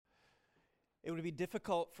It would be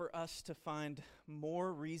difficult for us to find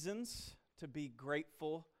more reasons to be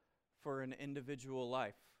grateful for an individual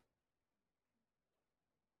life.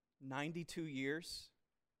 92 years,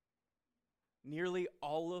 nearly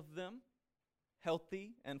all of them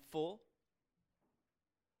healthy and full.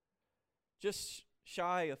 Just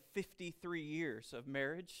shy of 53 years of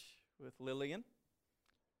marriage with Lillian.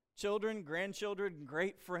 Children, grandchildren,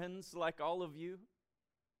 great friends like all of you.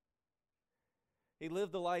 He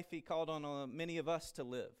lived the life he called on many of us to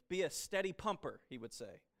live. Be a steady pumper, he would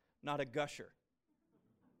say, not a gusher.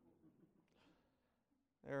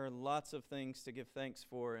 There are lots of things to give thanks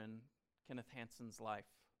for in Kenneth Hansen's life.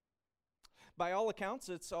 By all accounts,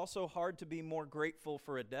 it's also hard to be more grateful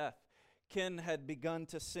for a death. Ken had begun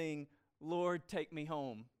to sing, "Lord, take me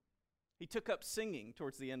home." He took up singing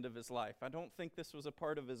towards the end of his life. I don't think this was a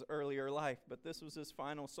part of his earlier life, but this was his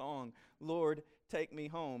final song, "Lord, take me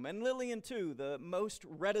home." And Lillian, too, the most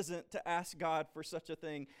reticent to ask God for such a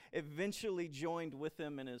thing, eventually joined with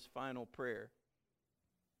him in his final prayer.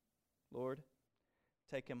 Lord,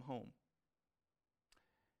 take him home.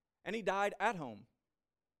 And he died at home,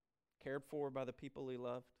 cared for by the people he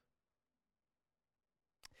loved.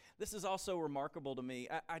 This is also remarkable to me.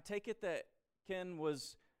 I take it that Ken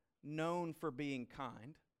was known for being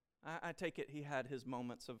kind. I take it he had his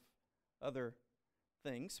moments of other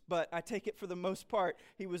things, but I take it for the most part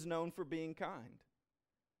he was known for being kind.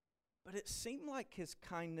 But it seemed like his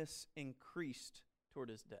kindness increased toward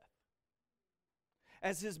his death.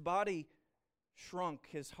 As his body shrunk,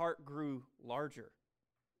 his heart grew larger.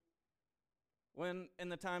 When, in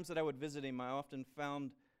the times that I would visit him, I often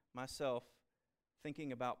found myself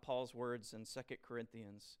thinking about Paul's words in 2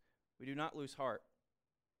 Corinthians. We do not lose heart.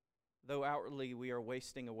 Though outwardly we are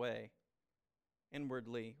wasting away,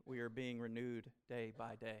 inwardly we are being renewed day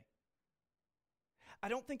by day. I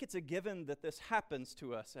don't think it's a given that this happens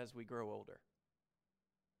to us as we grow older.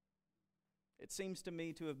 It seems to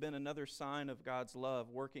me to have been another sign of God's love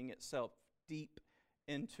working itself deep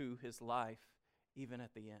into his life, even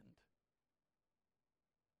at the end.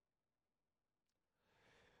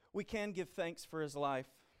 We can give thanks for his life.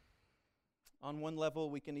 On one level,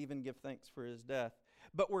 we can even give thanks for his death.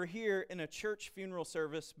 But we're here in a church funeral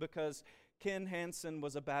service because Ken Hansen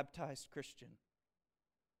was a baptized Christian.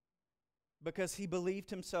 Because he believed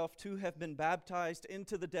himself to have been baptized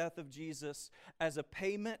into the death of Jesus as a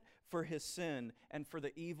payment for his sin and for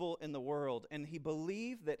the evil in the world. And he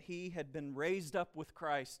believed that he had been raised up with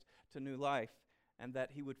Christ to new life and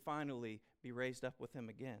that he would finally be raised up with him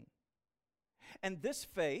again. And this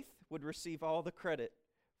faith would receive all the credit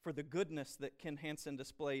for the goodness that Ken Hansen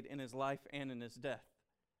displayed in his life and in his death.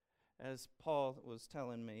 As Paul was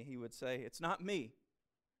telling me, he would say, "It's not me,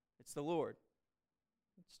 it's the Lord.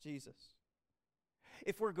 It's Jesus."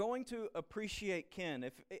 If we're going to appreciate Ken,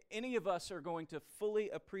 if any of us are going to fully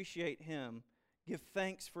appreciate him, give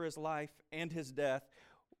thanks for his life and his death,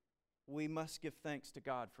 we must give thanks to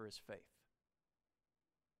God for his faith.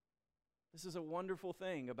 This is a wonderful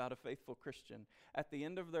thing about a faithful Christian. At the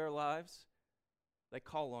end of their lives, they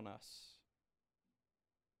call on us.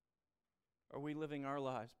 Are we living our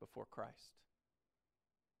lives before Christ?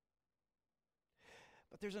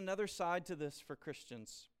 But there's another side to this for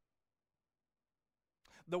Christians.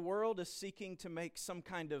 The world is seeking to make some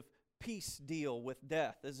kind of peace deal with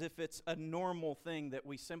death, as if it's a normal thing that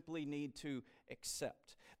we simply need to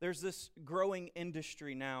accept. There's this growing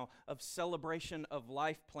industry now of celebration of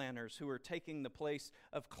life planners who are taking the place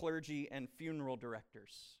of clergy and funeral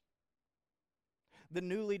directors. The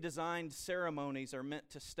newly designed ceremonies are meant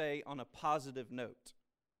to stay on a positive note.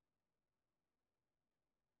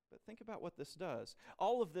 But think about what this does.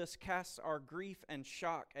 All of this casts our grief and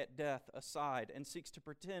shock at death aside and seeks to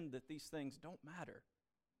pretend that these things don't matter,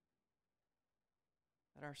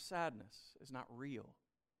 that our sadness is not real.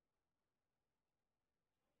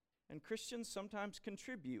 And Christians sometimes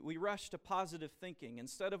contribute. We rush to positive thinking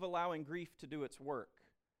instead of allowing grief to do its work.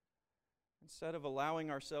 Instead of allowing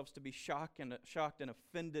ourselves to be shocked and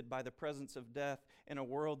offended by the presence of death in a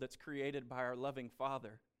world that's created by our loving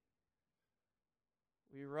Father,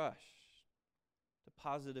 we rush to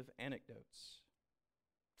positive anecdotes.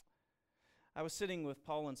 I was sitting with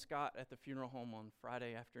Paul and Scott at the funeral home on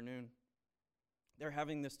Friday afternoon. They're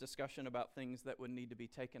having this discussion about things that would need to be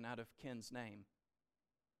taken out of Ken's name.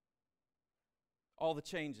 All the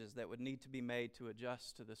changes that would need to be made to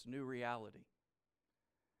adjust to this new reality.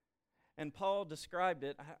 And Paul described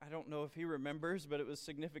it, I don't know if he remembers, but it was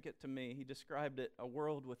significant to me. He described it, a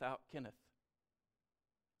world without Kenneth.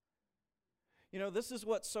 You know, this is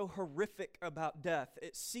what's so horrific about death.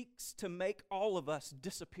 It seeks to make all of us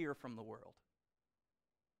disappear from the world.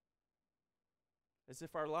 As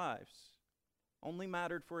if our lives only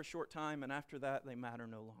mattered for a short time, and after that, they matter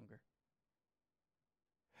no longer.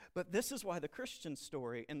 But this is why the Christian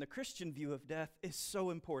story and the Christian view of death is so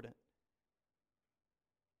important.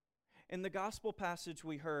 In the gospel passage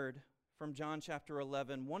we heard from John chapter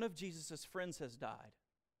 11, one of Jesus' friends has died,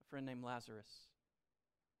 a friend named Lazarus.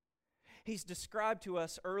 He's described to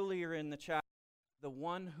us earlier in the chapter, the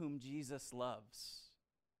one whom Jesus loves.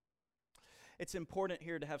 It's important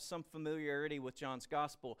here to have some familiarity with John's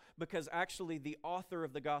gospel, because actually the author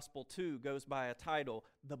of the gospel too goes by a title,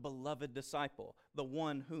 the beloved disciple, the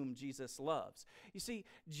one whom Jesus loves. You see,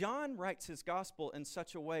 John writes his gospel in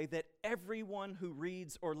such a way that everyone who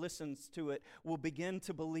reads or listens to it will begin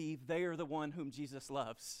to believe they are the one whom Jesus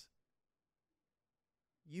loves.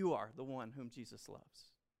 You are the one whom Jesus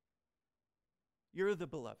loves. You're the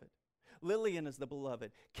beloved. Lillian is the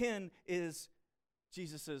beloved. Ken is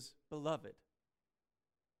Jesus' beloved.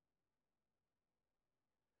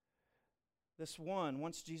 This one,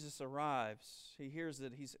 once Jesus arrives, he hears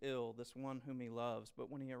that he's ill, this one whom he loves,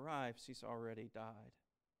 but when he arrives, he's already died.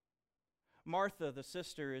 Martha, the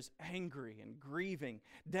sister, is angry and grieving.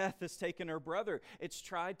 Death has taken her brother. It's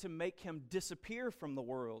tried to make him disappear from the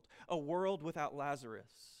world, a world without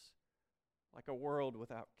Lazarus, like a world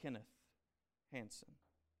without Kenneth Hansen.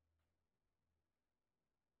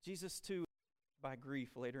 Jesus, too, by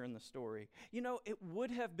grief later in the story. You know, it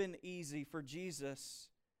would have been easy for Jesus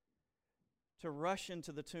to rush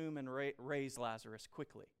into the tomb and raise Lazarus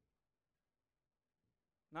quickly.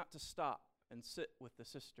 Not to stop and sit with the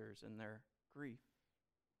sisters in their grief.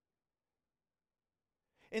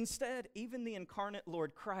 Instead, even the incarnate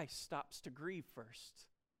Lord Christ stops to grieve first,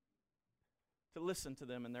 to listen to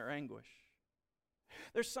them in their anguish.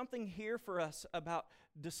 There's something here for us about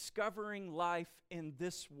discovering life in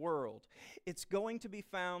this world. It's going to be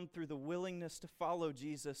found through the willingness to follow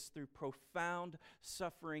Jesus through profound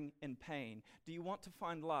suffering and pain. Do you want to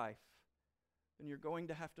find life? Then you're going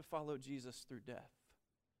to have to follow Jesus through death.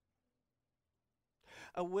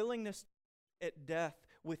 A willingness at death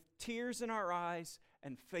with tears in our eyes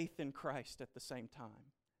and faith in Christ at the same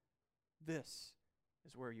time. This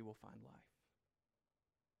is where you will find life.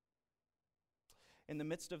 In the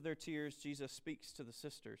midst of their tears, Jesus speaks to the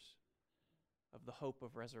sisters of the hope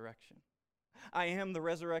of resurrection. I am the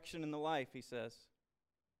resurrection and the life, he says.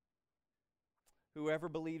 Whoever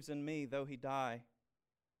believes in me, though he die,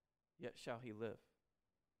 yet shall he live.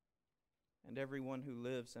 And everyone who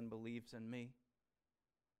lives and believes in me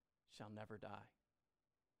shall never die.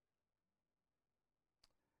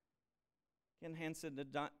 Ken Hansen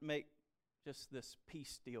did not make just this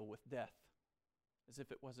peace deal with death as if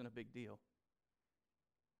it wasn't a big deal.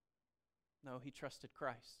 No, he trusted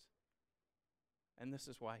Christ. And this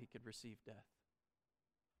is why he could receive death.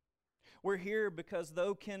 We're here because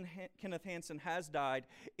though Kenneth Hansen has died,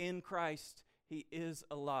 in Christ he is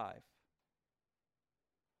alive.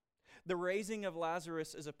 The raising of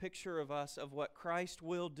Lazarus is a picture of us of what Christ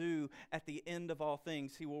will do at the end of all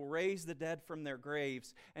things. He will raise the dead from their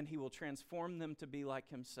graves, and he will transform them to be like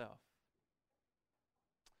himself.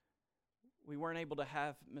 We weren't able to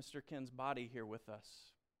have Mr. Ken's body here with us.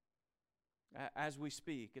 As we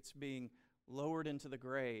speak, it's being lowered into the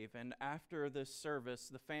grave, and after this service,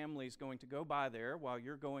 the family is going to go by there while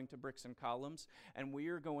you're going to Bricks and Columns, and we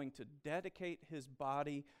are going to dedicate his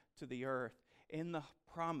body to the earth in the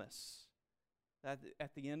promise that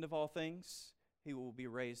at the end of all things, he will be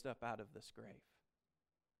raised up out of this grave.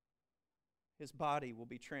 His body will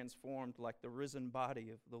be transformed like the risen body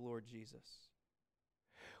of the Lord Jesus.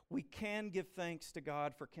 We can give thanks to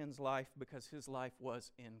God for Ken's life because his life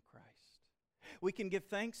was in Christ. We can give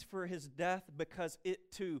thanks for his death because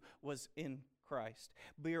it too was in Christ.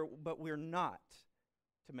 But we're not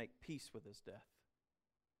to make peace with his death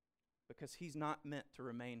because he's not meant to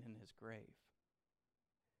remain in his grave.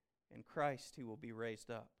 In Christ he will be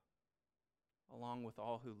raised up along with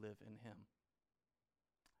all who live in him.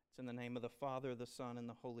 It's in the name of the Father, the Son, and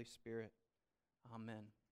the Holy Spirit. Amen.